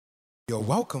You're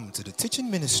welcome to the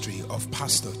teaching ministry of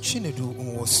Pastor Chinedu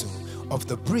Nwosu of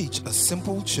The Bridge, a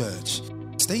Simple Church.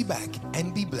 Stay back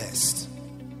and be blessed.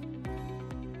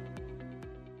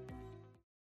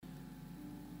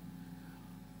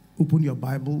 Open your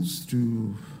Bibles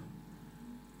to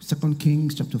 2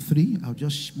 Kings chapter 3. I'll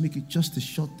just make it just a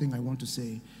short thing I want to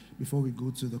say before we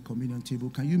go to the communion table.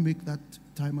 Can you make that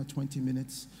timer 20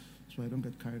 minutes so I don't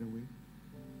get carried away?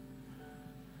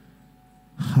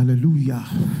 Hallelujah.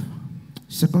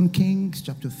 2 Kings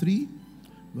chapter 3,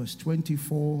 verse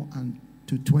 24 and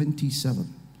to 27.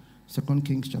 2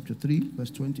 Kings chapter 3, verse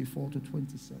 24 to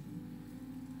 27.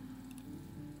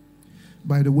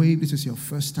 By the way, this is your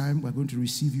first time. We're going to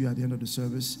receive you at the end of the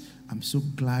service. I'm so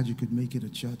glad you could make it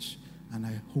at church. And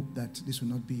I hope that this will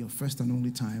not be your first and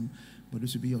only time, but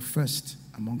this will be your first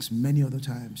amongst many other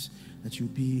times that you'll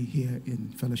be here in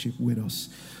fellowship with us.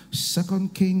 2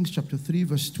 Kings chapter 3,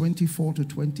 verse 24 to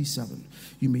 27.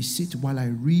 You may sit while I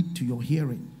read to your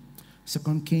hearing.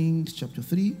 2 Kings chapter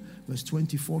 3, verse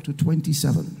 24 to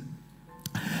 27.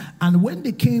 And when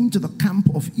they came to the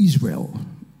camp of Israel,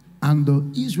 and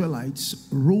the Israelites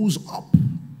rose up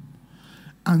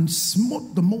and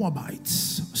smote the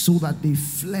Moabites so that they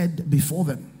fled before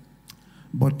them.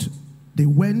 But they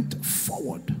went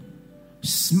forward,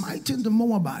 smiting the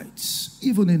Moabites,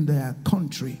 even in their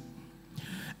country.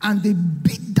 And they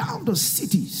beat down the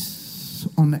cities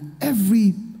on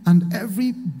every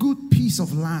good piece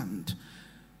of land,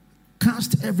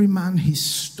 cast every man his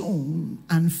stone,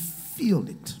 and filled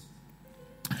it.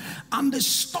 And they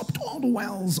stopped all the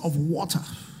wells of water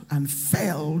and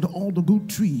felled all the good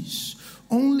trees.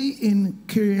 Only in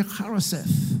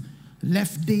Kiriath-Hareseth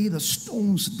left they the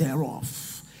stones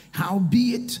thereof.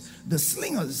 Howbeit the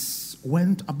slingers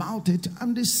went about it,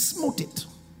 and they smote it.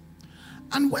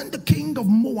 And when the king of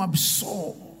Moab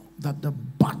saw that the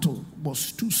battle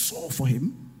was too sore for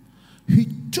him, he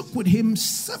took with him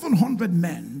 700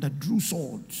 men that drew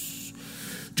swords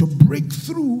to break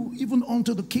through even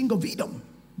unto the king of Edom,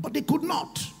 but they could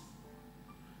not.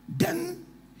 Then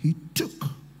he took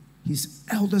his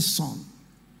eldest son,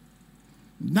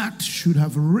 that should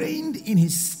have reigned in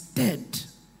his stead,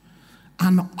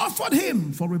 and offered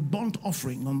him for a burnt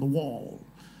offering on the wall.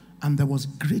 And there was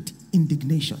great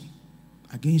indignation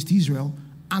against Israel,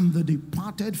 and they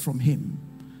departed from him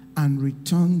and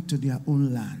returned to their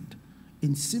own land.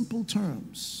 In simple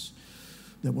terms,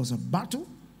 there was a battle.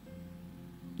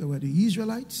 There were the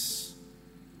Israelites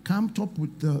camped up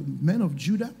with the men of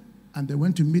Judah, and they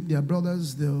went to meet their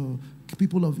brothers, the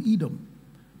people of Edom.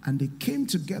 And they came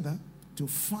together to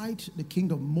fight the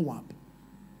king of Moab,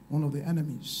 one of the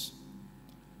enemies.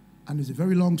 And it's a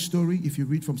very long story. If you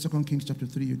read from 2 Kings chapter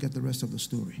 3, you get the rest of the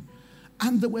story.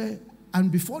 And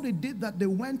before they did that, they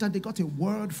went and they got a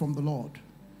word from the Lord.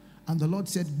 And the Lord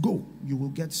said, go, you will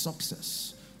get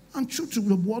success. And true to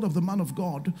the word of the man of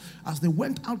God, as they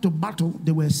went out to battle,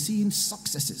 they were seeing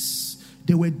successes.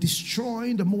 They were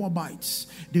destroying the Moabites.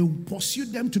 They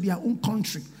pursued them to their own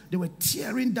country. They were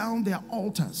tearing down their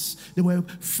altars. They were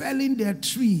felling their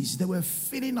trees. They were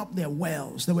filling up their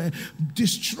wells. They were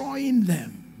destroying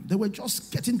them. They were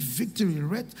just getting victory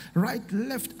right,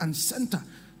 left, and center.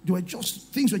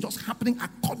 Things were just happening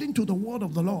according to the word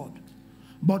of the Lord.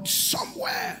 But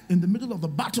somewhere in the middle of the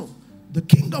battle, the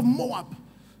king of Moab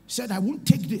said, I won't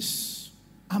take this.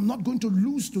 I'm not going to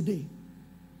lose today.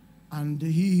 And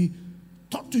he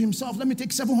thought to himself, let me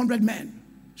take 700 men,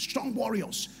 strong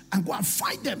warriors, and go and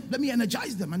fight them. Let me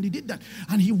energize them. And he did that.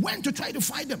 And he went to try to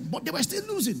fight them, but they were still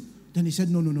losing. Then he said,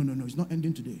 no, it's not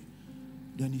ending today.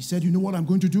 Then he said, you know what I'm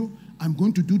going to do? I'm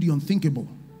going to do the unthinkable.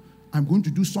 I'm going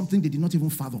to do something they did not even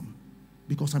fathom,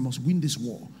 because I must win this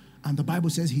war. And the Bible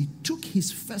says he took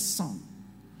his first son,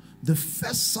 the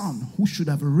first son who should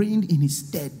have reigned in his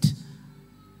stead,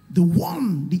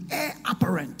 the heir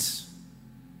apparent.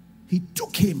 He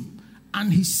took him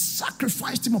and he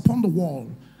sacrificed him upon the wall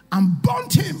and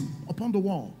burnt him upon the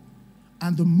wall.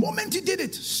 And the moment he did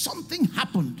it, something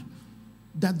happened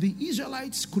that the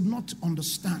Israelites could not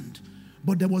understand.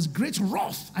 But there was great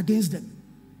wrath against them.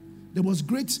 There was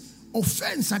great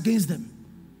offense against them.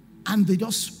 And they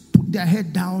just put their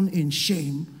head down in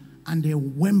shame, and they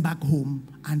went back home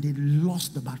and they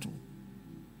lost the battle.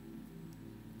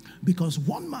 Because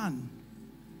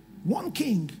one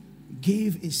king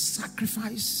gave a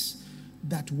sacrifice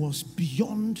that was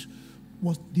beyond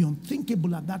what the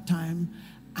unthinkable at that time.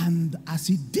 And as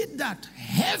he did that,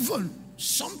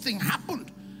 something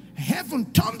happened.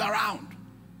 Heaven turned around.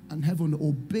 And heaven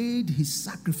obeyed his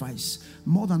sacrifice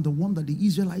more than the one that the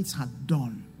Israelites had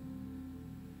done.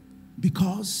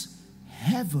 Because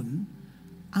heaven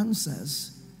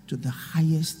answers to the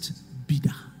highest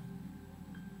bidder.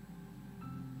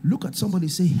 Look at somebody,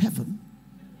 say, heaven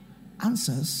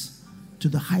answers to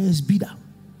the highest bidder.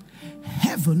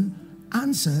 Heaven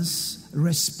answers,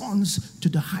 responds to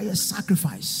the highest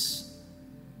sacrifice.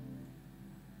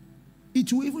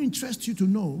 It will even interest you to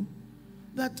know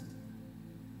that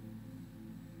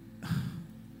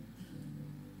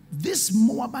this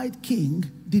Moabite king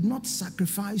did not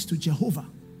sacrifice to Jehovah.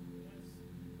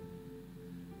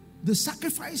 The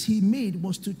sacrifice he made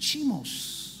was to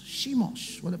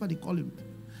Chemosh, whatever they call him,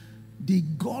 the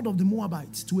god of the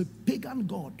Moabites, to a pagan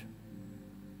god.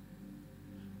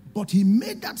 But he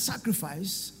made that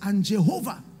sacrifice, and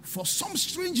Jehovah, for some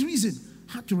strange reason,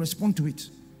 had to respond to it,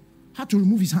 had to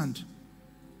remove his hand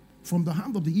from the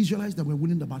hand of the Israelites that were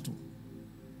winning the battle.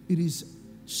 It is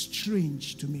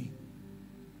strange to me.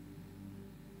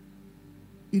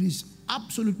 It is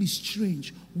absolutely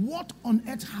strange. What on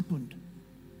earth happened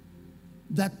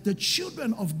that the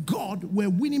children of God were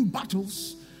winning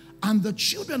battles and the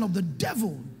children of the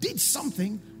devil did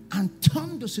something and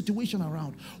turned the situation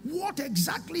around? What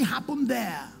exactly happened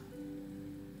there?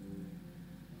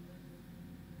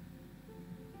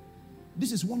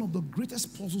 This is one of the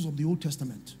greatest puzzles of the Old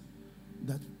Testament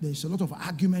that there's a lot of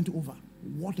argument over.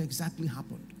 What exactly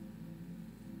happened?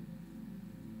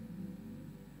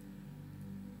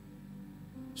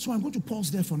 So I'm going to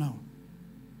pause there for now.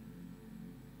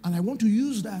 And I want to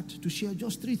use that to share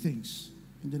just 3 things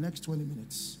in the next 20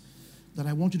 minutes that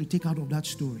I want you to take out of that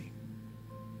story.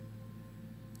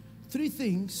 3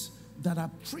 things that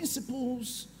are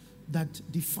principles that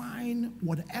define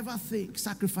whatever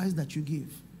sacrifice that you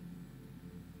give.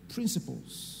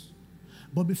 Principles.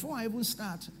 But before I even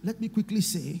start, let me quickly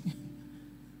say,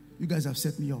 you guys have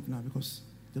set me up now because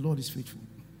the Lord is faithful.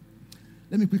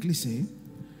 Let me quickly say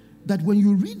that when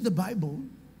you read the Bible,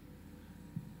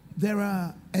 there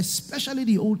are, especially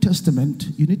the Old Testament,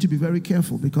 you need to be very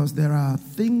careful because there are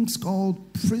things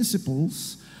called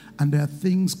principles and there are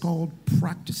things called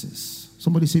practices.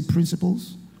 Somebody say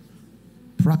principles.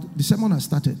 The sermon has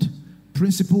started.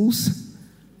 Principles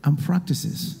and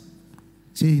practices.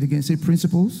 Say it again. Say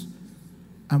principles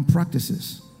and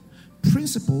practices.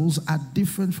 Principles are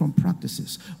different from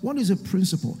practices. What is a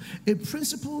principle? A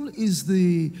principle is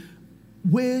the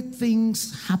way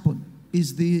things happen,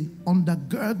 is the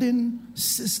undergirding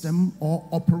system or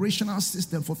operational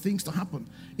system for things to happen.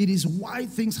 It is why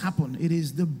things happen. It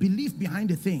is the belief behind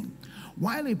a thing.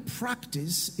 While a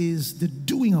practice is the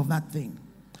doing of that thing.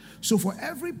 So for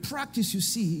every practice you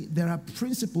see, there are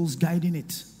principles guiding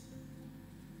it.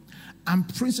 And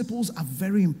principles are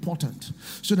very important.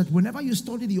 So that whenever you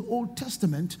study the Old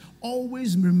Testament,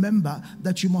 always remember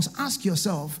that you must ask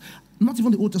yourself, not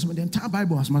even the Old Testament, the entire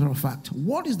Bible as a matter of fact,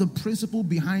 what is the principle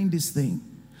behind this thing?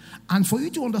 And for you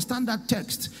to understand that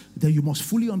text, then you must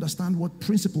fully understand what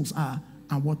principles are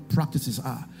and what practices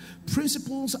are.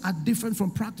 Principles are different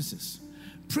from practices.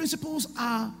 Principles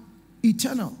are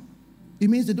eternal.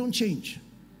 It means they don't change.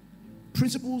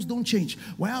 Principles don't change.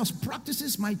 Whereas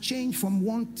practices might change from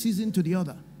one season to the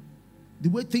other. The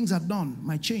way things are done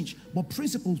might change, but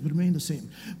principles will remain the same.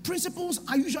 Principles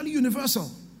are usually universal.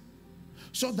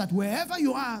 So that wherever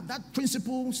you are, that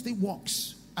principle still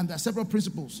works. And there are several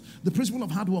principles. The principle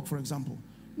of hard work, for example.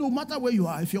 No matter where you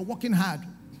are, if you're working hard,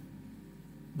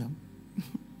 well,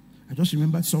 I just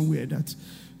remembered somewhere that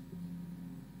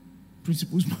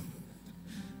principles,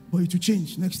 but it will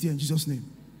change next year in Jesus' name.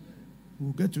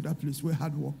 We'll get to that place where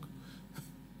hard work.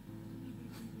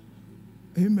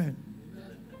 Amen.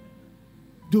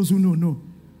 Those who know.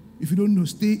 If you don't know,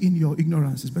 stay in your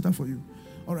ignorance. It's better for you.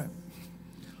 All right.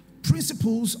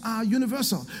 Principles are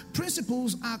universal.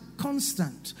 Principles are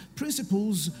constant.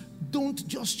 Principles don't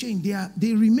just change.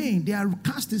 They remain. They are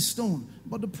cast in stone.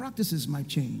 But the practices might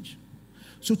change.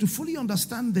 So to fully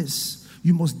understand this,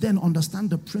 you must then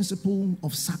understand the principle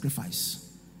of sacrifice.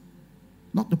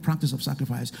 Not the practice of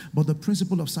sacrifice, but the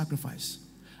principle of sacrifice.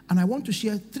 And I want to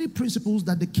share 3 principles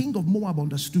that the king of Moab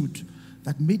understood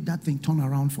that made that thing turn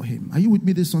around for him. Are you with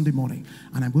me this Sunday morning?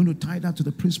 And I'm going to tie that to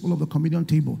the principle of the communion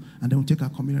table, and then we'll take our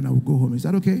communion and we'll go home. Is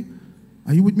that okay?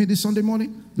 Are you with me this Sunday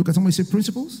morning? Look at somebody, say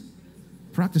principles,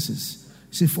 practices.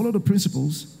 Say follow the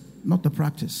principles, not the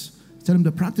practice. Tell them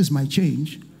the practice might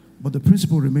change, but the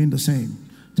principle remain the same.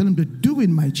 Tell them the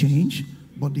doing might change,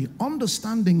 but the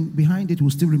understanding behind it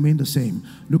will still remain the same.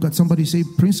 Look at somebody, say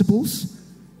principles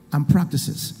and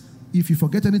practices. If you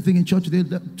forget anything in church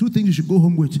today, 2 things you should go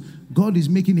home with. God is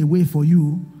making a way for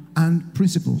you, and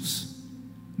principles.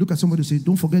 Look at somebody, say,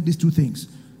 don't forget these 2 things.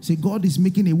 Say, God is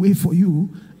making a way for you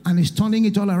and is turning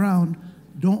it all around.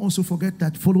 Don't also forget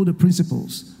that follow the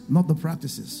principles, not the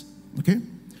practices. Okay?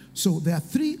 So there are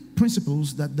three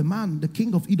principles that the man, the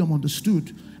king of Edom,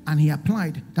 understood and he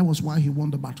applied. That was why he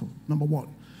won the battle. Number one,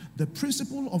 the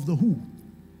principle of the who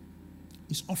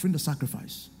is offering the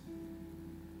sacrifice.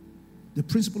 The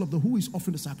principle of the who is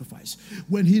offering the sacrifice.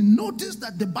 When he noticed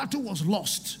that the battle was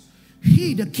lost,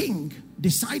 he, the king,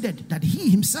 decided that he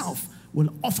himself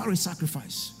will offer a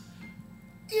sacrifice.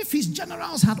 If his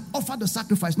generals had offered the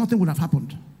sacrifice, nothing would have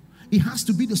happened. It has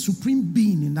to be the supreme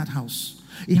being in that house.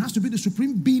 It has to be the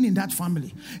supreme being in that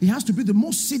family. It has to be the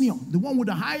most senior, the one with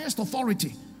the highest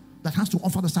authority that has to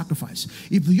offer the sacrifice.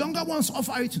 If the younger ones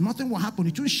offer it, nothing will happen.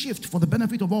 It will shift for the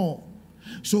benefit of all.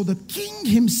 So the king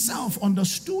himself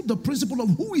understood the principle of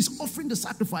who is offering the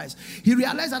sacrifice. He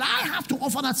realized that I have to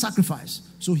offer that sacrifice.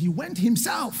 So he went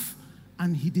himself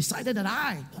and he decided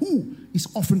that who is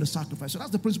offering the sacrifice. So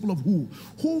that's the principle of who.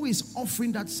 Who is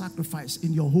offering that sacrifice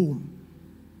in your home?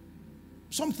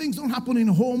 Some things don't happen in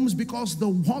homes because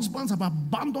the husbands have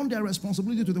abandoned their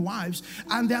responsibility to the wives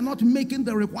and they are not making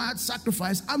the required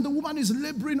sacrifice, and the woman is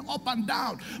laboring up and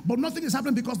down. But nothing is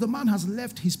happening because the man has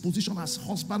left his position as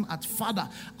husband, as father,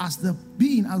 as the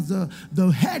being, as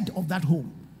the head of that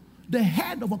home, the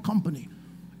head of a company.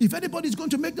 If anybody is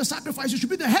going to make the sacrifice, it should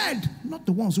be the head, not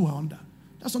the ones who are under.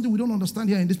 That's something we don't understand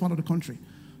here in this part of the country.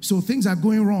 So things are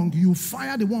going wrong. You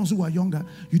fire the ones who are younger.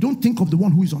 You don't think of the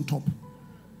one who is on top.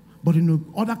 But in the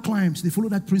other climes, they follow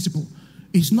that principle.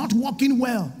 It's not working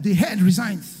well. The head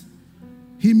resigns.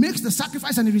 He makes the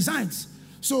sacrifice and he resigns.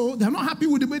 So they're not happy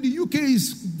with the way the UK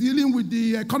is dealing with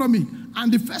the economy.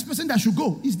 And the first person that should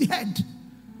go is the head.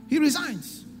 He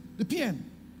resigns, the PM.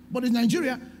 But in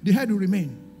Nigeria, the head will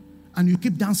remain. And you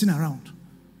keep dancing around.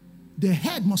 The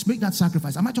head must make that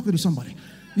sacrifice. Am I talking to somebody?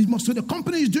 So the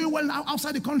company is doing well now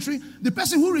outside the country. The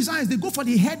person who resigns, they go for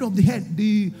the head of the head.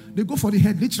 They go for the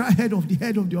head, literal head of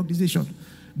the organization.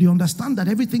 They understand that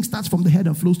everything starts from the head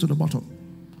and flows to the bottom.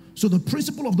 So the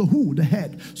principle of the who, the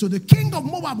head. So the king of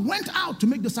Moab went out to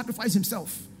make the sacrifice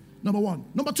himself. Number one.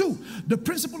 Number two, the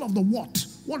principle of the what.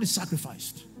 What is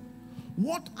sacrificed?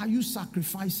 What are you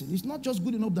sacrificing? It's not just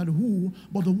good enough that who,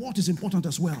 but the what is important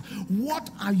as well. What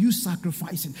are you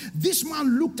sacrificing? This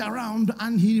man looked around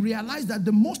and he realized that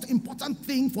the most important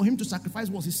thing for him to sacrifice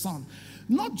was his son.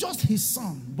 Not just his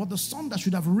son, but the son that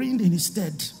should have reigned in his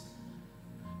stead.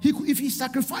 If he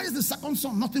sacrificed the second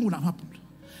son, nothing would have happened.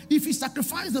 If he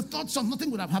sacrificed the third son,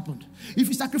 nothing would have happened. If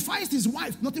he sacrificed his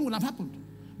wife, nothing would have happened.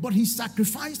 But he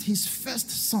sacrificed his first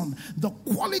son. The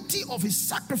quality of his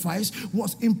sacrifice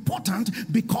was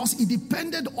important because it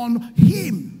depended on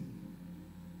him.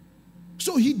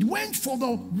 So he went for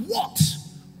the what.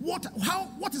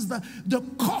 What is the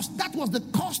cost? That was the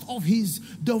cost of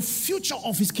the future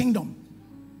of his kingdom.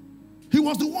 He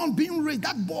was the one being raised.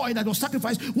 That boy that was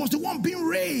sacrificed was the one being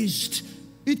raised.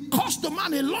 It cost the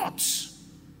man a lot.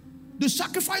 The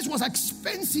sacrifice was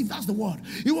expensive, that's the word.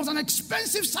 It was an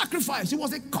expensive sacrifice. It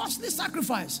was a costly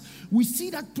sacrifice. We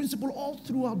see that principle all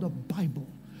throughout the Bible.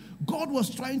 God was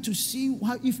trying to see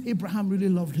if Abraham really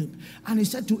loved him. And he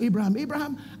said to Abraham,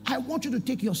 Abraham, I want you to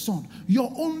take your son,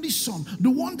 your only son,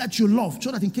 the one that you love,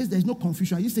 so that in case there's no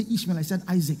confusion, I didn't say Ishmael, I said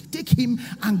Isaac. Take him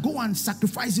and go and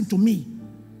sacrifice him to me.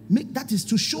 That is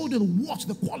to show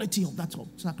the quality of that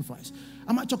sacrifice.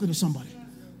 Am I talking to somebody?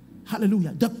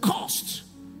 Hallelujah. The cost.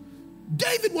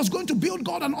 David was going to build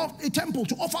God a temple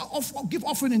to give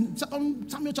offering in 2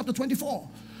 Samuel chapter 24.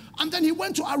 And then he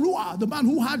went to Aruah, the man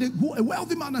who had a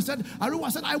wealthy man, and said,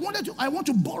 Aruah said, I want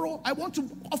to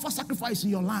offer sacrifice in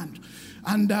your land.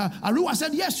 And Aruah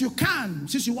said, yes, you can,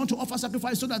 since you want to offer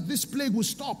sacrifice so that this plague will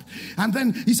stop. And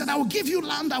then he said, I will give you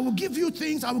land, I will give you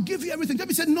things, I will give you everything.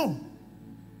 David said, no.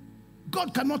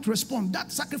 God cannot respond. That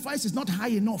sacrifice is not high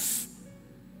enough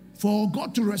for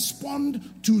God to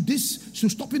respond to this, to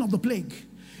stopping of the plague.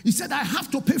 He said, I have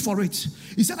to pay for it.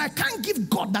 He said, I can't give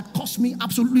God that cost me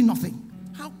absolutely nothing.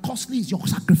 How costly is your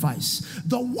sacrifice?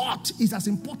 The what is as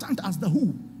important as the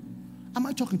who. Am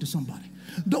I talking to somebody?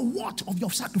 The what of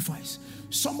your sacrifice.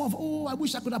 I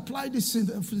wish I could apply this in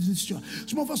this church.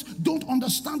 Some of us don't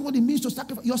understand what it means to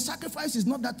sacrifice. Your sacrifice is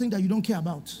not that thing that you don't care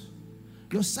about.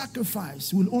 Your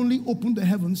sacrifice will only open the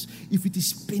heavens if it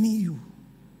is paining you.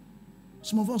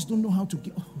 Some of us don't know how to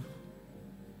get.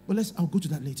 But I'll go to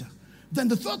that later. Then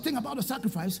the third thing about the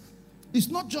sacrifice is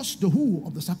not just the who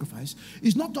of the sacrifice.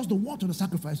 It's not just the what of the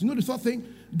sacrifice. You know the third thing?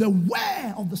 The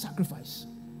where of the sacrifice.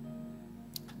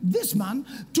 This man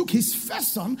took his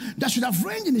first son that should have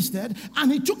reigned in his stead,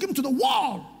 and he took him to the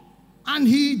wall. And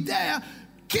he there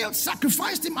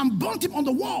sacrificed him and burnt him on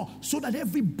the wall so that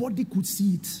everybody could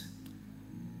see it.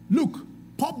 Look,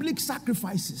 public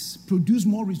sacrifices produce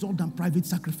more result than private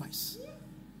sacrifice.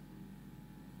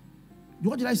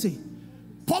 What did I say?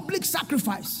 public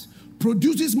sacrifice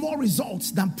produces more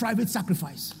results than private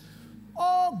sacrifice.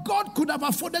 Oh, God could have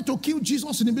afforded to kill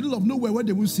Jesus in the middle of nowhere where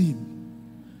they will see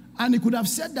him. And he could have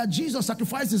said that Jesus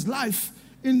sacrificed his life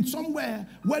in somewhere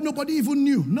where nobody even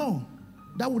knew. No,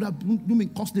 that would have been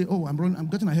costly. Oh, I'm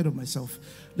getting ahead of myself.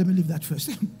 Let me leave that first.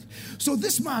 So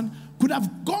this man could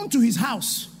have gone to his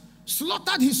house,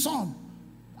 slaughtered his son,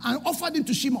 and offered him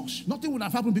to Shemosh. Nothing would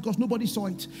have happened because nobody saw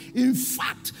it. In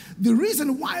fact, the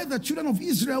reason why the children of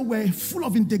Israel were full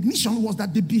of indignation was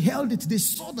that they beheld it. They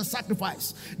saw the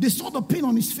sacrifice. They saw the pain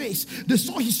on his face. They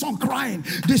saw his son crying.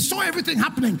 They saw everything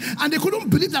happening. And they couldn't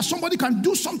believe that somebody can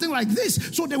do something like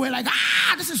this. So they were like,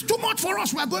 this is too much for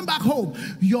us. We are going back home.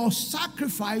 Your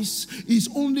sacrifice is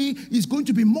going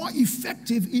to be more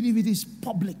effective if it is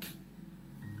public.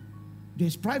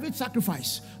 There's private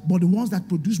sacrifice, but the ones that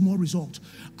produce more result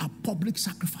are public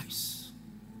sacrifice.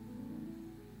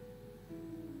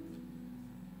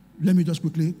 Let me just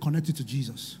quickly connect it to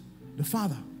Jesus. The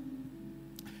Father,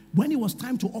 when it was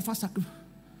time to offer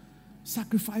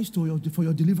sacrifice for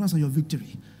your deliverance and your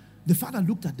victory, the Father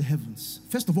looked at the heavens.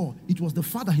 First of all, it was the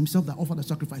Father himself that offered the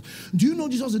sacrifice. Do you know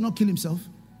Jesus did not kill himself?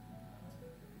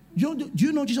 Do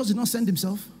you know Jesus did not send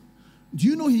himself? Do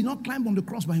you know he did not climb on the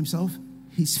cross by himself?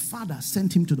 His Father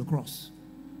sent him to the cross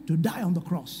to die on the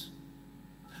cross.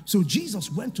 So Jesus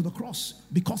went to the cross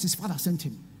because his Father sent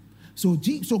him. So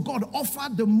God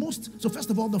offered the most. So first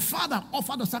of all, the Father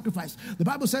offered the sacrifice. The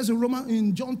Bible says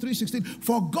in John 3:16,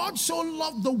 for God so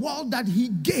loved the world that he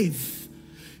gave.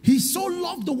 He so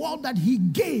loved the world that he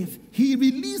gave. He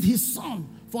released his son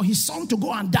for his son to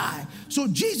go and die. So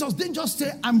Jesus didn't just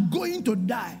say, I'm going to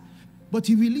die, but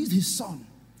he released his son.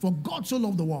 For God so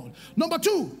loved the world. Number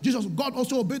two, God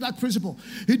also obeyed that principle.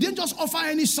 He didn't just offer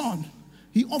any son.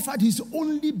 He offered his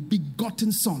only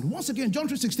begotten son. Once again, John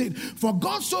 3:16. For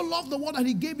God so loved the world that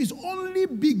he gave his only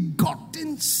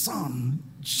begotten son,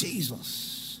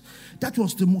 Jesus. That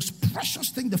was the most precious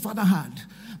thing the Father had.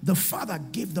 The Father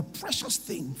gave the precious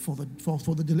thing for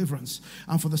the deliverance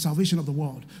and for the salvation of the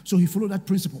world. So he followed that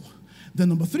principle. Then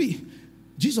number three,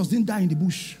 Jesus didn't die in the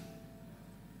bush.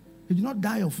 They did not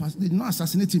they did not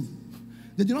assassinate him.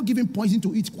 They did not give him poison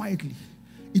to eat quietly.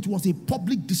 It was a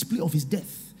public display of his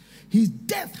death. His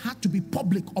death had to be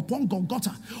public upon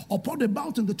Golgotha, upon the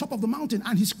mountain, the top of the mountain,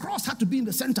 and his cross had to be in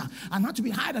the center and had to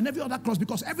be higher than every other cross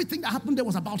because everything that happened there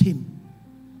was about him.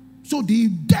 So the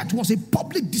death was a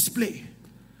public display.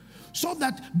 So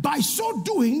that by so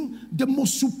doing, the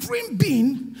most supreme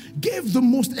being gave the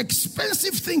most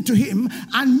expensive thing to him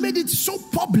and made it so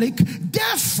public.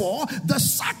 Therefore, the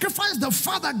sacrifice the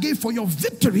Father gave for your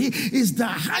victory is the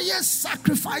highest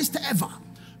sacrifice ever.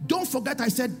 Don't forget I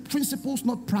said principles,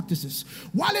 not practices.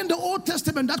 While in the Old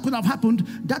Testament that could have happened,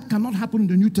 that cannot happen in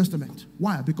the New Testament.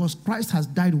 Why? Because Christ has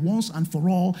died once and for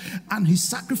all, and his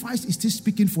sacrifice is still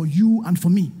speaking for you and for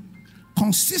me.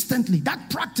 Consistently, that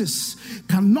practice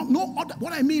cannot,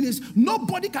 what I mean is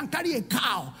nobody can carry a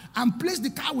cow and place the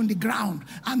cow in the ground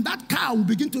and that cow will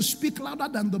begin to speak louder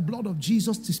than the blood of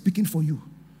Jesus is speaking for you,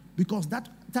 because that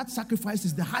sacrifice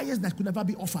is the highest that could ever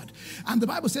be offered. And the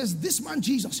Bible says this man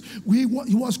Jesus, he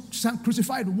was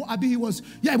crucified. He was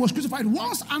crucified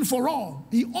once and for all.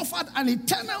 He offered an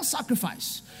eternal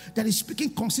sacrifice that is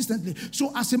speaking consistently.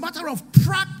 So as a matter of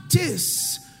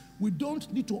practice, we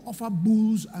don't need to offer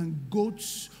bulls and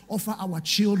goats, offer our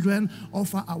children,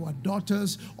 offer our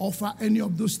daughters, offer any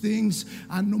of those things.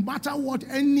 And no matter what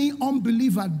any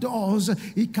unbeliever does,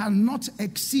 he cannot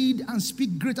exceed and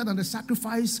speak greater than the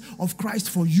sacrifice of Christ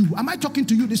for you. Am I talking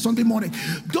to you this Sunday morning?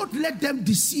 Don't let them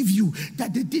deceive you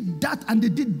that they did that and they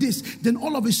did this. Then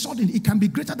all of a sudden, it can be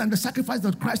greater than the sacrifice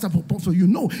that Christ has proposed for you.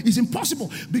 No, it's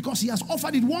impossible because he has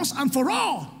offered it once and for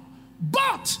all.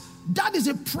 But that is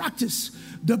a practice.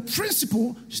 The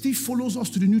principle still follows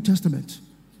us to the New Testament.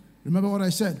 Remember what I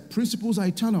said? Principles are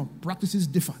eternal. Practices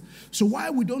differ. So why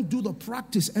we don't do the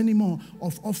practice anymore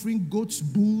of offering goats,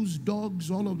 bulls, dogs,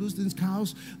 all of those things,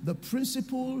 cows, the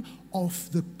principle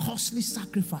of the costly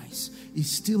sacrifice is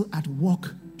still at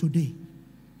work today.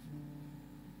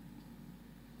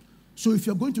 So if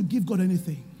you're going to give God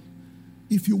anything,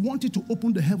 if you want it to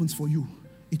open the heavens for you,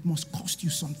 it must cost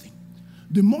you something.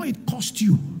 The more it costs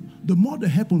you, the more the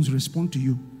heavens respond to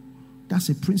you. That's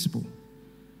a principle.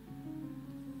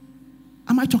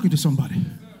 Am I talking to somebody?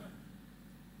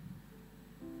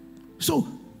 So,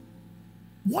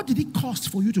 what did it cost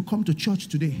for you to come to church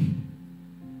today?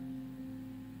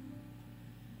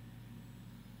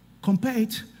 Compare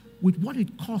it with what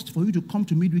it cost for you to come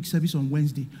to midweek service on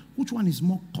Wednesday. Which one is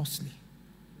more costly?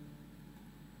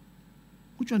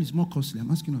 Which one is more costly?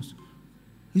 I'm asking us.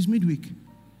 It's midweek.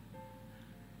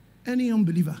 Any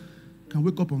unbeliever can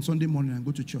wake up on Sunday morning and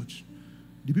go to church.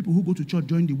 The people who go to church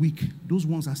during the week, those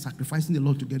ones are sacrificing a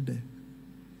lot to get there.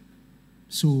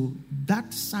 So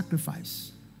that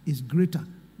sacrifice is greater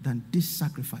than this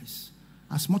sacrifice.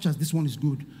 As much as this one is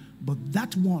good, but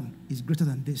that one is greater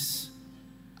than this.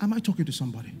 Am I talking to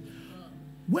somebody?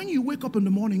 When you wake up in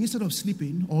the morning instead of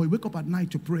sleeping, or you wake up at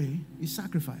night to pray, it's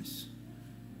sacrifice.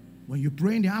 When you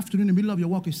pray in the afternoon in the middle of your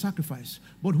work, it's sacrifice.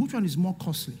 But which one is more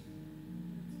costly?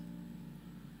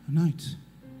 Night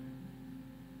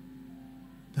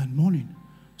than morning.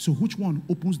 So which one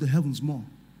opens the heavens more?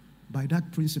 By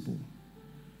that principle.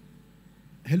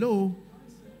 Hello?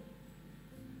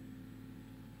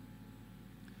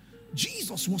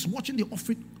 Jesus was watching the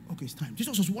offering. Okay, it's time.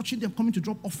 Jesus was watching them coming to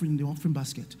drop offering in the offering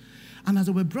basket. And as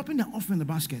they were dropping their offering in the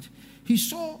basket, he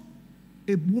saw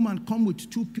a woman come with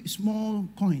two small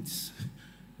coins.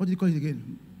 What do you call it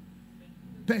again?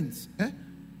 Pence.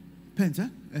 Pence,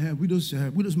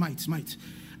 widow's mite.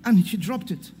 And she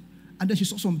dropped it. And then she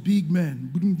saw some big men.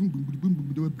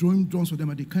 They were drawing drums for them,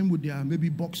 and they came with their maybe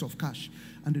box of cash,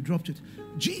 and they dropped it.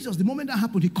 Jesus, the moment that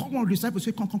happened, he called one of the disciples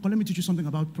and said, come, let me teach you something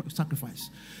about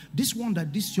sacrifice. This one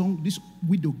that this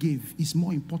widow gave is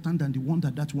more important than the one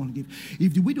that one gave.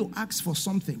 If the widow asks for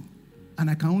something, and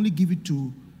I can only give it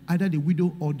to either the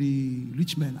widow or the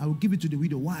rich man, I will give it to the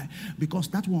widow. Why? Because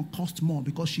that one cost more,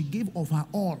 because she gave of her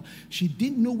all. She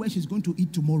didn't know where she's going to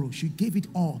eat tomorrow. She gave it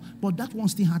all. But that one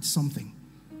still had something,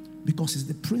 because it's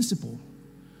the principle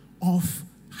of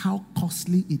how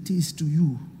costly it is to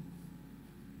you.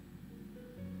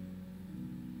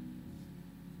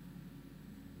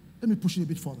 Let me push it a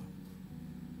bit further.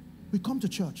 We come to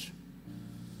church.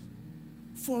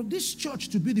 For this church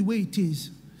to be the way it is,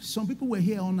 some people were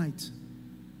here all night.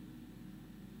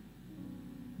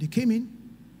 They came in,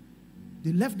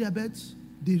 they left their beds,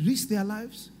 they risked their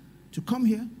lives to come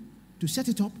here, to set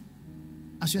it up.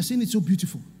 As you are seeing, it's so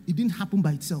beautiful. It didn't happen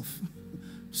by itself.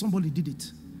 Somebody did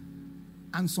it.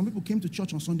 And some people came to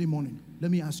church on Sunday morning. Let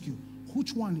me ask you,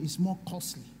 which one is more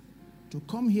costly? To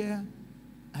come here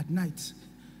at night,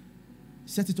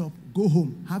 set it up, go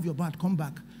home, have your bath, come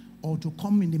back, or to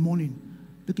come in the morning,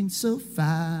 looking so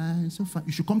fine, so fine.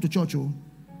 You should come to church,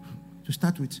 to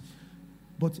start with.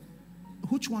 But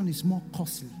which one is more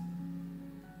costly?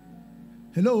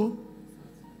 Hello?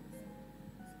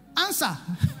 Answer.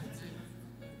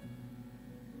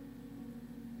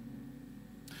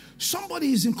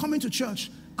 Somebody is coming to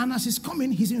church, and as he's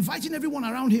coming, he's inviting everyone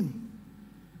around him.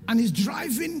 And he's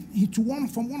driving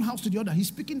from one house to the other.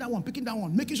 He's picking that one,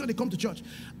 making sure they come to church.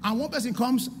 And one person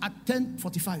comes at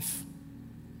 10:45.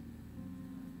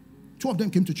 Two of them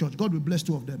came to church. God will bless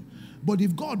two of them. But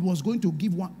if God was going to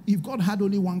give one, if God had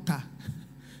only one car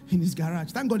in his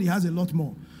garage, thank God he has a lot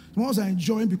more. The ones are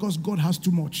enjoying because God has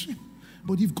too much.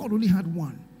 But if God only had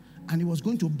one, and he was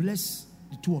going to bless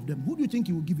the two of them, who do you think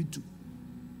he would give it to?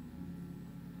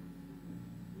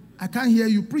 I can't hear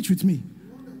you. Preach with me.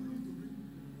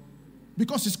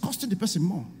 Because it's costing the person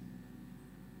more.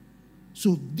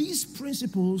 So these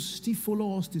principles still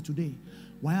follow us till today.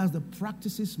 Whereas the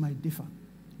practices might differ,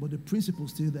 but the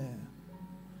principles still there.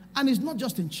 And it's not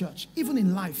just in church, even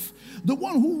in life. The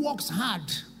one who works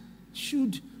hard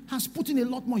has put in a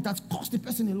lot more. It has cost the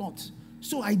person a lot.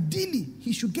 So ideally,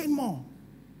 he should gain more.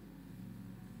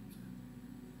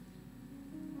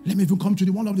 Let me even come to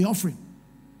the one of the offering.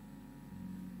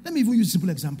 Let me even use a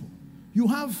simple example. You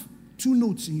have 2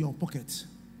 notes in your pocket.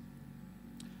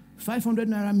 500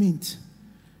 naira mint.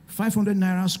 500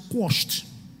 naira squashed.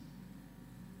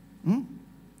 And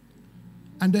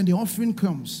then the offering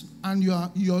comes. And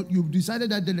you've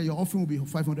decided that day that your offering will be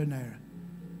 500 naira.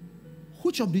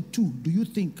 Which of the two do you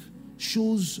think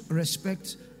shows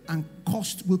respect and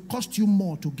will cost you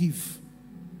more to give?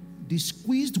 The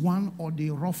squeezed one or the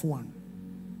rough one?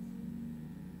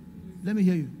 Let me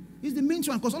hear you. It's the mint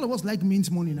one, because all of us like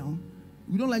mint money now.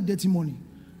 We don't like dirty money.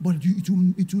 But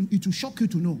it will shock you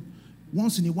to know.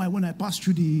 Once in a while, when I pass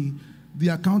through the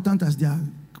accountant as they are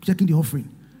checking the offering,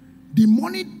 the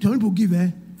money some people give,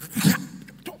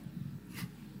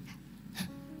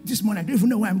 this money, I don't even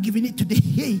know why I'm giving it today.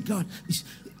 Hey, God.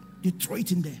 They throw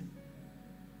it in there.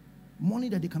 Money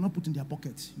that they cannot put in their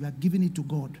pockets. You are giving it to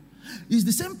God. It's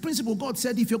the same principle. God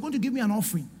said, if you're going to give me an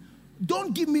offering,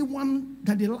 don't give me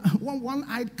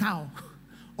one-eyed cow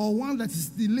or one that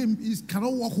is the limb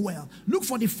cannot walk well. Look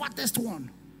for the fattest one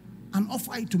and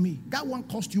offer it to me. That one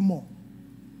costs you more.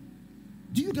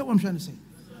 Do you get what I'm trying to say?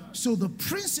 So the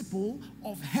principle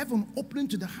of heaven opening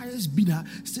to the highest bidder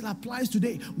still applies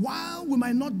today. While we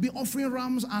might not be offering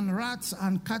rams and rats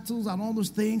and cattle and all those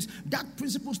things, that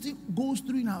principle still goes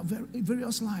through in our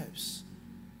various lives.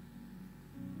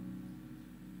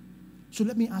 So So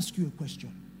let me ask you a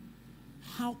question.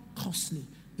 How costly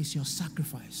is your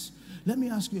sacrifice? Let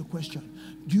me ask you a question.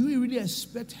 Do you really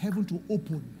expect heaven to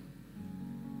open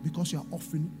because you are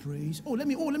offering praise? Let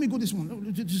me go this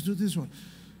one. This one.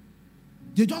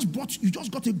 You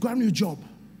just got a brand new job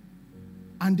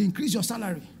and they increase your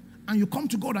salary and you come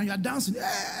to God and you are dancing.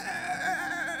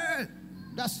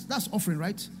 That's offering,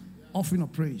 right? Offering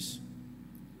of praise.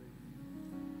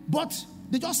 But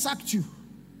they just sacked you.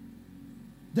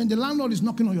 Then the landlord is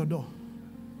knocking on your door.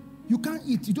 You can't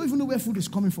eat. You don't even know where food is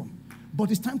coming from.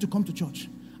 But it's time to come to church.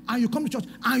 And you come to church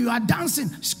and you are dancing,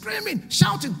 screaming,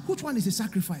 shouting. Which one is a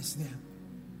sacrifice there?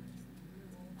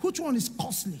 Which one is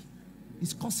costly?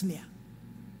 It's costlier.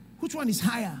 Which one is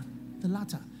higher? The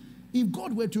latter. If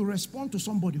God were to respond to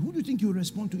somebody, who do you think you will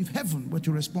respond to? If heaven were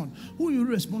to respond, who will you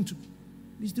respond to?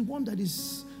 It's the one that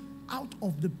is out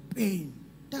of the pain.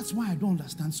 That's why I don't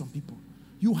understand some people.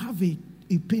 You have a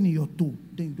pain in your toe,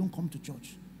 then you don't come to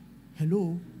church.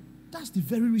 Hello? That's the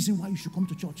very reason why you should come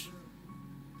to church.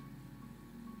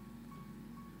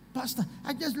 Pastor,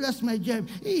 I just lost my job.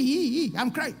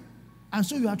 I'm crying. And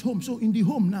so you're at home. So in the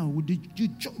home now, with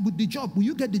the job, will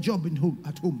you get the job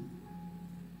at home?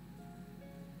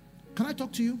 Can I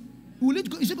talk to you?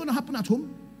 Is it going to happen at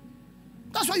home?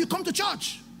 That's why you come to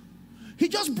church. He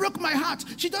just broke my heart.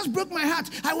 She just broke my heart.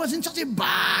 I was in such a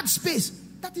bad space.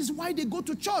 That is why they go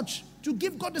to church, to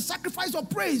give God the sacrifice of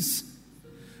praise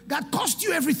that cost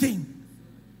you everything.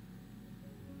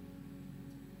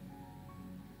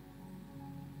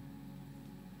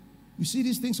 You see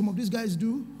these things some of these guys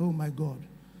do? Oh my God.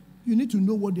 You need to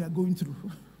know what they are going through.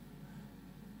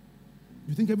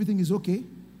 You think everything is okay?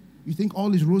 You think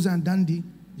all is rosy and dandy?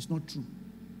 It's not true.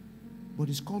 But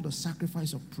it's called a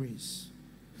sacrifice of praise.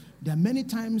 There are many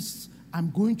times I'm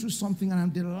going through something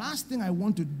and the last thing I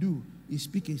want to do is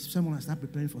speak a sermon and start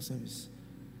preparing for service.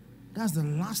 That's the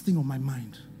last thing on my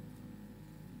mind.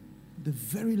 The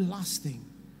very last thing.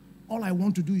 All I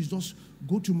want to do is just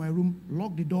go to my room,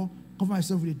 lock the door, cover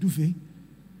myself with a duvet,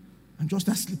 and just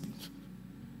start sleeping.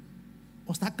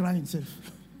 Or start crying itself.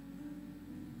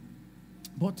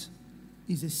 But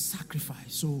it's a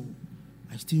sacrifice. So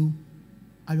I still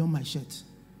iron my shirt.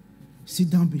 Sit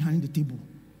down behind the table.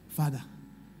 Father,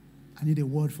 I need a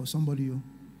word for somebody.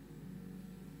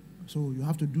 So you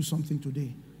have to do something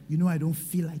today. You know I don't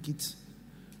feel like it.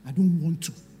 I don't want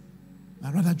to.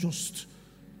 I'd rather just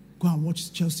go and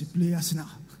watch Chelsea play Arsenal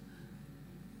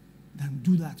than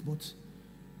do that. But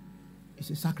it's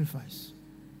a sacrifice.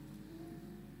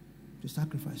 It's a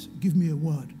sacrifice. Give me a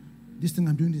word. This thing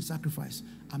I'm doing is a sacrifice.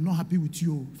 I'm not happy with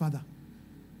you, Father.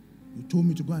 You told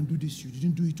me to go and do this. You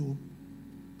didn't do it all.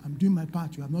 I'm doing my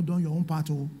part. You have not done your own part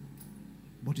all.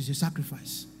 But it's a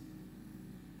sacrifice.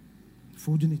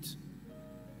 Folding it.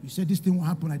 You said this thing will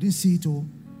happen. I didn't see it all.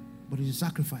 But it's a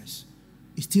sacrifice.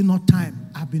 It's still not time.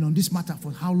 I've been on this matter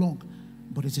for how long?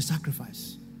 But it's a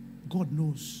sacrifice. God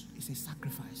knows it's a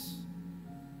sacrifice.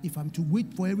 If I'm to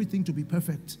wait for everything to be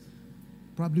perfect,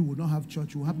 probably will not have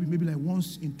church. Will happen maybe like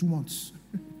once in 2 months.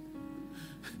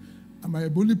 I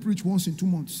might only preach once in 2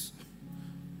 months.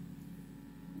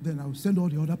 Then I will send all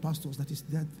the other pastors that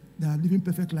are living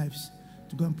perfect lives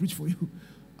to go and preach for you.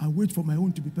 I wait for my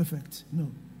own to be perfect. No.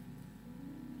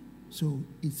 So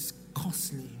it's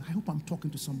costly. I hope I'm talking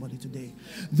to somebody today.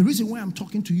 The reason why I'm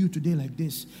talking to you today like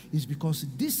this is because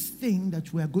this thing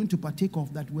that we are going to partake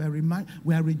of, that we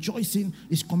are rejoicing,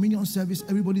 is communion service.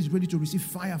 Everybody is ready to receive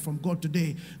fire from God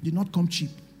today. Did not come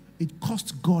cheap. It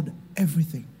cost God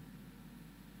everything.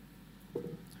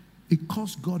 It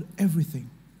cost God everything.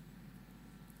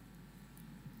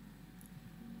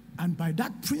 And by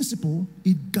that principle,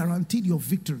 it guaranteed your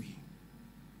victory.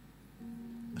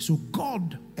 So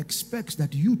God expects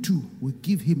that you too will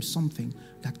give him something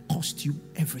that cost you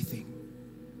everything.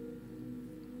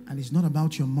 And it's not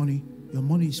about your money. Your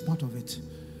money is part of it.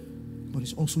 But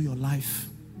it's also your life.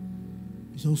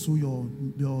 It's also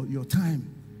your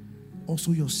time.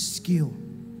 Also your skill.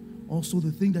 Also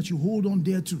the thing that you hold on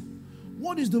dear to.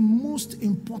 What is the most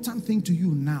important thing to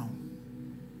you now?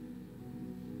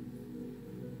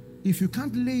 If you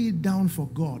can't lay it down for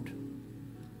God,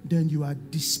 then you are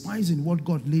despising what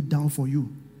God laid down for you.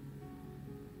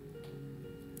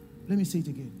 Let me say it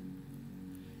again.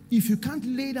 If you can't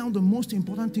lay down the most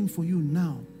important thing for you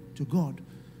now to God,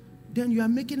 then you are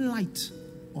making light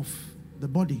of the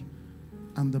body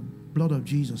and the blood of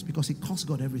Jesus, because it cost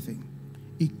God everything.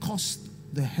 It cost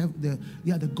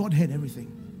the Godhead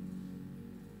everything.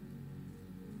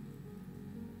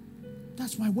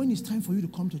 That's why when it's time for you to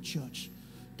come to church,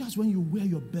 that's when you wear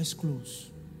your best clothes.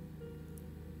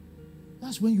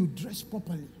 That's when you dress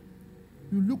properly.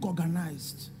 You look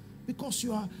organized. Because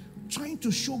you are trying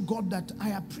to show God that I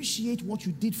appreciate what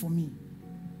you did for me.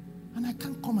 And I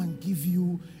can't come and give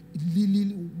you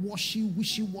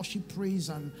wishy-washy praise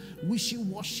and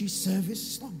wishy-washy service.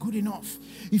 It's not good enough.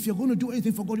 If you're going to do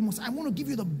anything for God, I want to give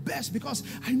you the best because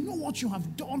I know what you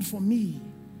have done for me.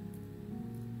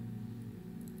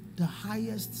 The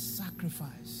highest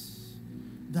sacrifice.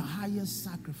 The highest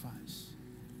sacrifice.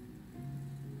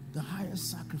 The highest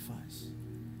sacrifice.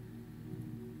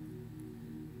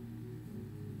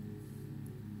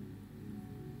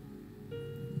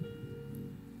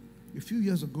 A few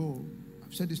years ago,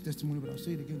 I've said this testimony, but I'll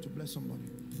say it again to bless somebody.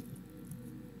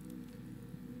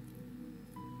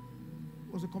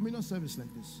 It was a communion service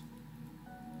like this.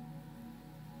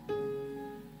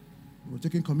 We were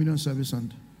taking communion service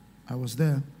and I was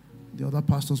there. The other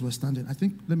pastors were standing. I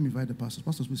think, let me invite the pastors.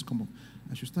 Pastors, please come up.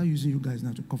 I should start using you guys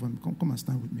now to cover me. Come and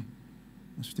stand with me.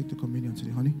 I should take the communion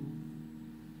today, honey.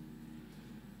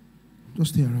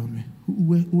 Just stay around me.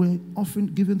 We're often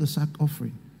giving the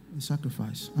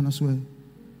sacrifice. And as we're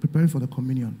preparing for the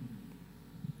communion.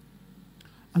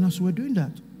 And as we're doing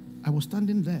that, I was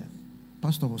standing there.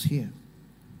 Pastor was here.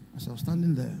 As I was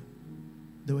standing there,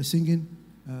 they were singing,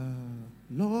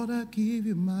 Lord, I give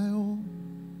you my all.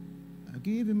 I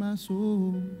give you my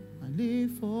soul. I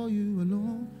live for you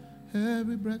alone.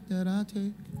 Every breath that I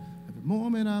take, every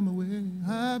moment I'm away,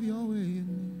 have your way in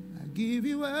me. I give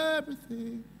you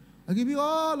everything. I give you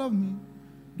all of me.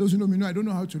 Those who know me know I don't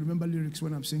know how to remember lyrics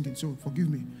when I'm singing, so forgive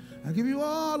me. I give you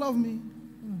all of me.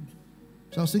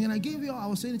 So I was singing, I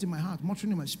was saying it in my heart,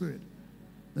 muttering in my spirit.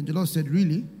 Then the Lord said,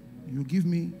 really? You give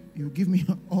me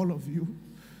all of you?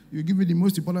 You give me the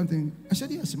most important thing? I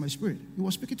said, yes, in my spirit. He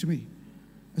was speaking to me.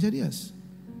 I said, yes.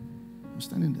 I was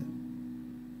standing there.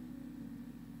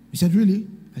 He said, really?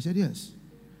 I said, yes.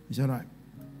 He said, all right.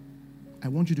 I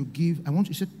want you to give.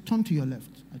 He said, turn to your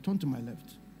left. I turned to my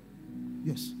left.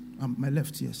 Yes. My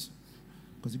left, yes.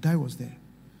 Because the guy was there.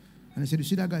 And I said, you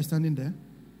see that guy standing there?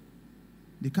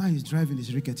 The car he's driving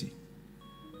is rickety.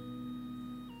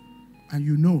 And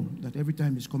you know that every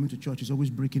time he's coming to church, he's always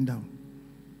breaking down.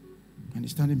 And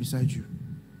he's standing beside you.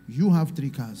 You have 3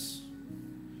 cars.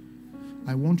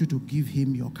 I want you to give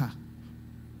him your car.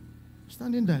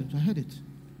 Standing there, I heard it.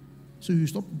 So you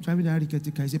stop driving that rickety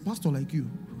car. He's a pastor like you.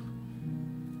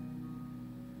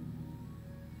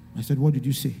 I said, what did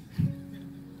you say?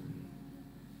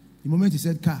 The moment he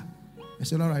said car, I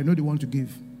said, all right, I know the one to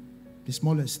give. The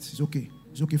smallest. It's okay.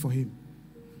 It's okay for him.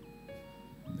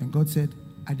 And God said,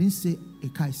 I didn't say a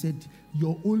car. I said,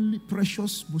 your only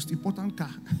precious, most important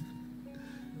car.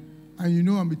 And you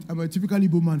know, I'm a typical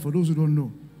Igbo man, for those who don't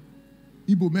know.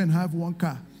 Igbo men have one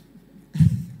car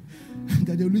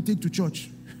that they only take to church.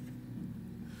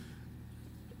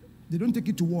 They don't take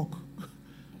it to work.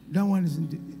 That one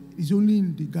is only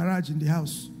in the garage in the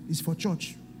house. It's for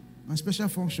church and special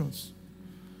functions.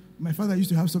 My father used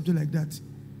to have something like that.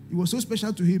 It was so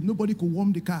special to him, nobody could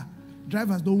warm the car.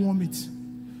 Drivers don't warm it.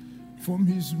 From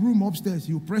his room upstairs,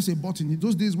 he would press a button. In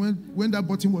those days, when that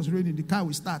button was raining, the car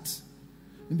would start.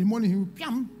 In the morning, he would,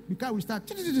 the car will start.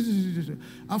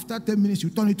 After 10 minutes, he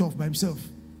would turn it off by himself.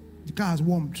 The car has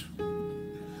warmed.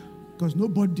 Because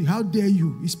nobody, how dare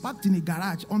you? He's parked in a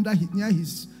garage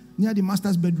near the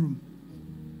master's bedroom.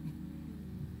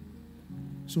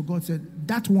 So God said,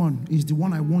 that one is the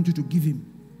one I want you to give him.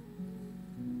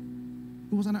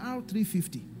 It was an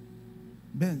R350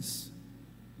 Benz.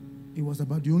 It was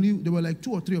about there were like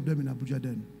 2 or 3 of them in Abuja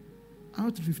then.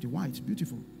 R350, white,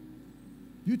 beautiful.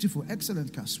 Beautiful,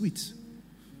 excellent car, sweet.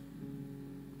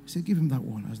 I said, give him that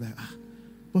one. I was like,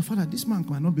 but Father, this man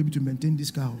cannot be able to maintain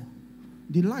this car.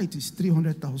 The light is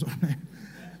 300,000.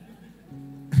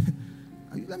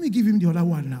 Let me give him the other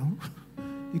one now.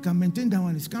 He can maintain that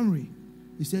one. It's Camry.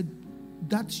 He said,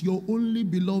 that's your only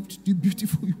beloved, the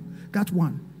beautiful, that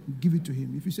one. Give it to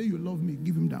him. If you say you love me,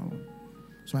 give him that one.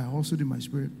 So I also did my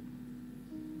spirit.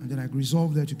 And then I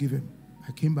resolved there to give him.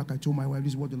 I came back, I told my wife,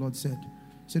 this is what the Lord said.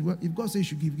 He said, well, if God says you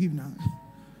should give now.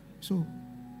 So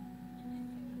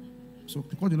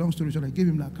to cut the long story short, I gave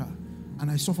him that car.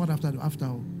 And I suffered after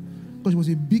because it was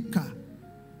a big car.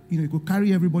 You know, it could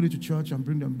carry everybody to church and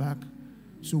bring them back.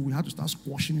 So we had to start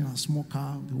squashing in a small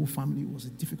car. The whole family. It was a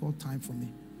difficult time for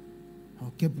me.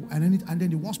 And then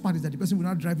the worst part is that the person will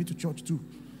not drive it to church too.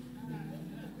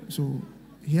 So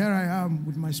here I am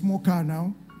with my small car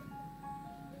now,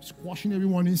 squashing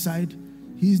everyone inside.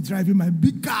 He's driving my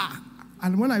big car.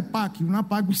 And when I park, he will not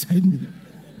park beside me.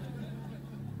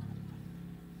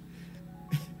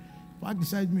 Park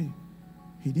beside me.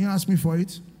 He didn't ask me for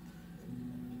it.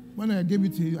 When I gave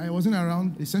it to him, I wasn't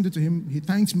around. They sent it to him. He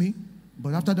thanked me.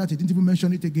 But after that, he didn't even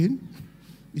mention it again.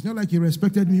 It's not like he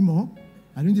respected me more.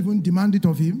 I didn't even demand it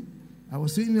of him. I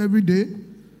was seeing him every day.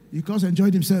 He comes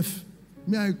enjoyed himself.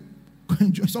 Me, I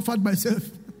suffered myself.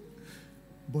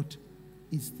 But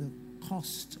it's the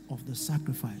cost of the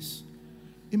sacrifice.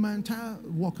 In my entire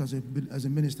work as a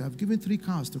minister, I've given 3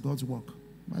 cars to God's work.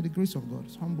 By the grace of God,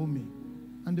 it's humbled me.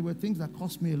 And there were things that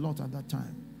cost me a lot at that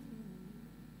time.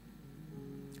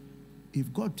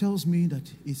 If God tells me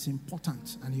that it's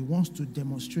important and He wants me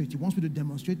to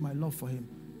demonstrate my love for Him,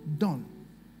 done.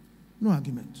 No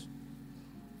argument.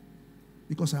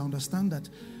 Because I understand that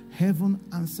heaven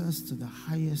answers to the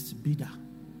highest bidder.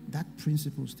 That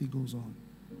principle still goes on.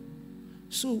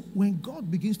 So when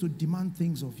God begins to demand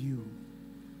things of you,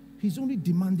 He's only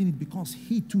demanding it because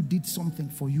He too did something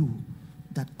for you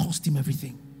that cost Him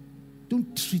everything.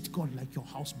 Don't treat God like your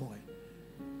houseboy.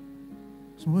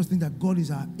 Some of us think that God is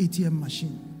our ATM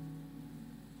machine.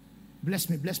 Bless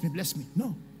me, bless me, bless me.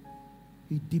 No.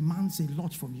 He demands a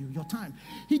lot from you. Your time.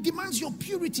 He demands your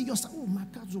purity. Oh, my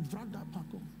God.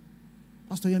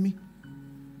 Pastor Yemi.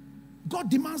 God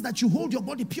demands that you hold your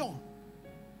body pure.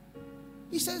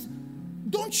 He says,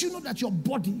 don't you know that your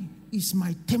body is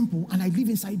my temple and I live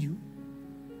inside you?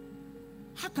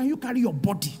 How can you carry your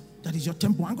body that is your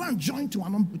temple and go and join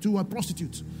to a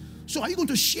prostitute? So are you going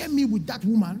to share me with that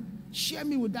woman? Share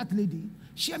me with that lady?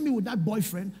 Share me with that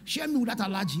boyfriend? Share me with that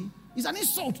allergy? It's an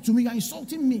insult to me. You're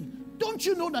insulting me. Don't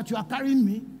you know that you are carrying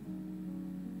me?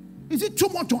 Is it too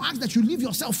much to ask that you leave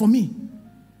yourself for me?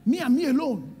 Me and me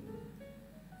alone.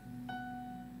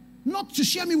 Not to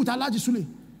share me with Alaji Sule.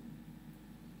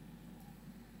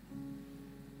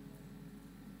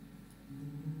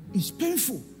 It's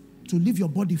painful to leave your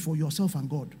body for yourself and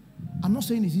God. I'm not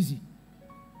saying it's easy.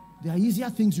 There are easier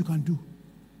things you can do.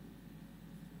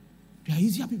 There are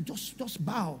easier people. Just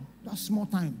bow. That's small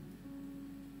time.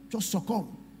 Just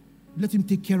succumb. Let Him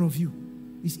take care of you.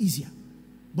 It's easier.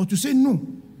 But to say no,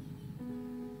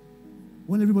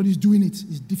 when everybody's doing it,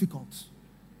 it's difficult.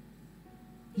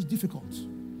 It's difficult.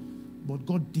 But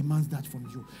God demands that from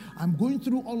you. I'm going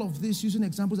through all of this using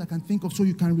examples I can think of so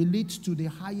you can relate to the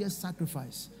highest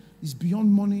sacrifice. It's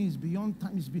beyond money, it's beyond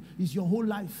time, it's your whole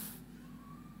life.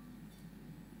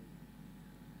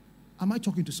 Am I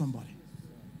talking to somebody?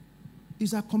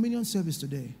 It's our communion service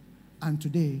today. And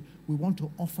today, we want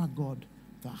to offer God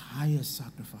the highest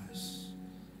sacrifice.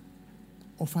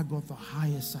 Offer God the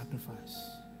highest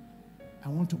sacrifice. I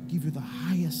want to give you the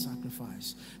highest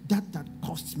sacrifice. That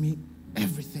costs me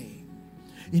everything.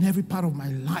 In every part of my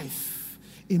life,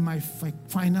 in my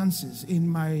finances, in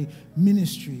my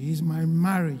ministry, in my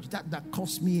marriage, that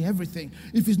costs me everything.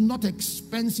 If it's not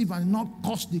expensive and not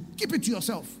costly, keep it to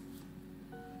yourself.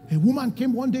 A woman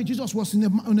came one day, Jesus was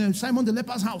in Simon the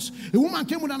leper's house. A woman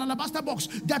came with an alabaster box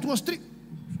that was that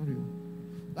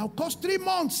cost 3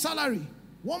 months' salary.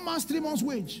 1 man's 3 months'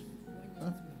 wage.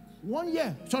 1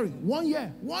 year. 1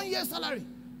 year. 1 year's salary.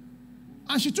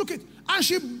 And she took it and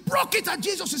she broke it at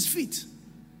Jesus' feet.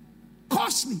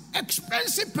 Costly,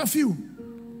 expensive perfume.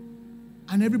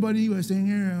 And everybody was saying,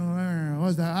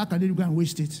 what's that? How can you go and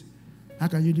waste it? How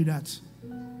can you do that?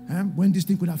 When this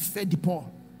thing could have fed the poor.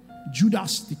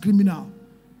 Judas, the criminal,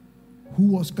 who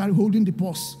was holding the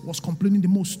purse, was complaining the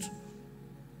most.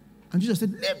 And Jesus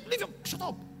said, shut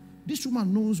up. This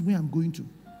woman knows where I'm going to.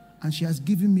 And she has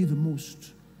given me the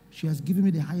most. She has given me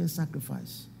the highest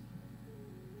sacrifice.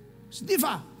 Leave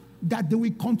her, that they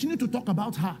will continue to talk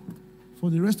about her for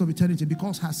the rest of eternity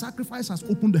because her sacrifice has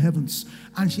opened the heavens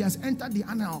and she has entered the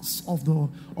annals of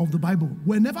the Bible.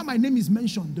 Whenever my name is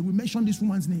mentioned, they will mention this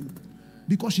woman's name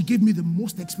because she gave me the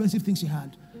most expensive thing she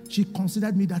had. She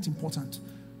considered me that important.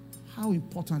 How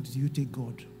important do you take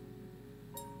God?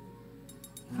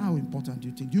 How important do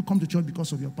you take? Do you come to church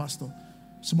because of your pastor?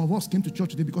 Some of us came to church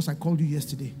today because I called you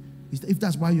yesterday. If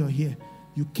that's why you're here,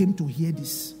 you came to hear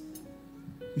this.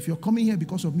 If you're coming here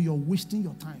because of me, you're wasting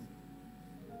your time.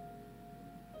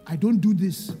 I don't do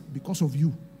this because of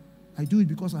you. I do it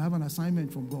because I have an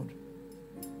assignment from God.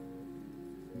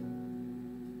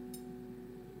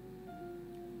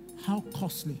 How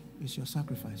costly is your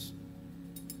sacrifice?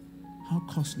 How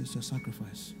costly is your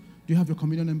sacrifice? Do you have your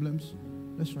communion emblems?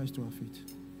 Let's rise to our feet.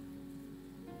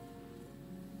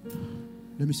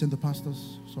 Let me send the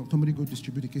pastors. So somebody go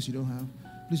distribute in case you don't have.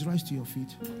 Please rise to your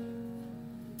feet.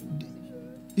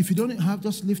 If you don't have,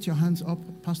 just lift your hands up.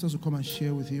 Pastors will come and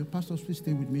share with you. Pastors, please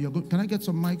stay with me. Can I get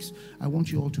some mics? I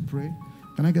want you all to pray.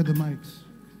 Can I get the mics?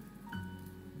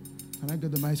 Can I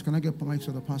get the mics? Can I get mics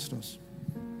for the pastors?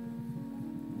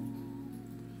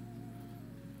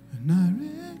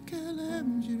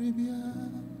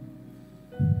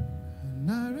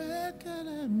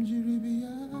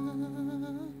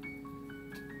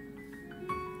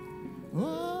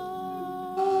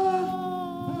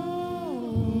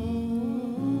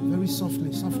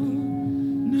 softly,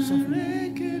 softly.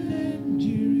 Softly.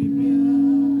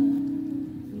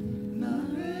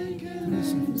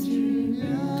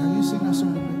 Can you sing that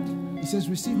song a bit? It says,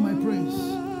 receive my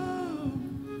praise.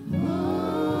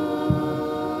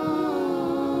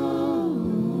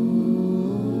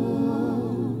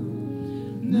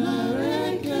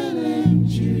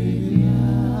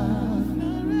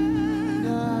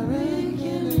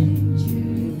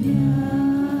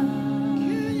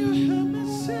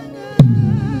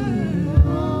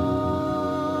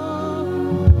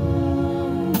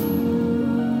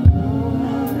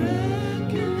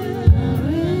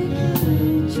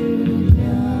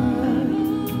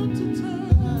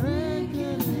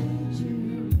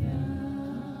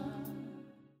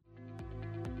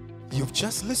 You've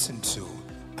just listened to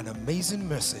an amazing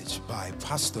message by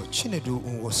Pastor Chinedu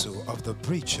Nwosu of the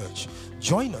Bridge Church.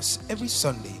 Join us every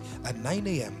Sunday at 9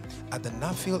 a.m. at the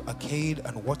Nafil Arcade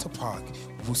and Water Park,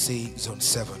 Wuse Zone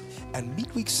 7, and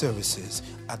midweek services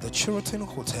at the Cheriton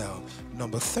Hotel,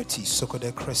 number 30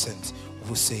 Sokode Crescent,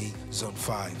 Wuse Zone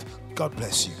 5. God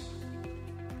bless you.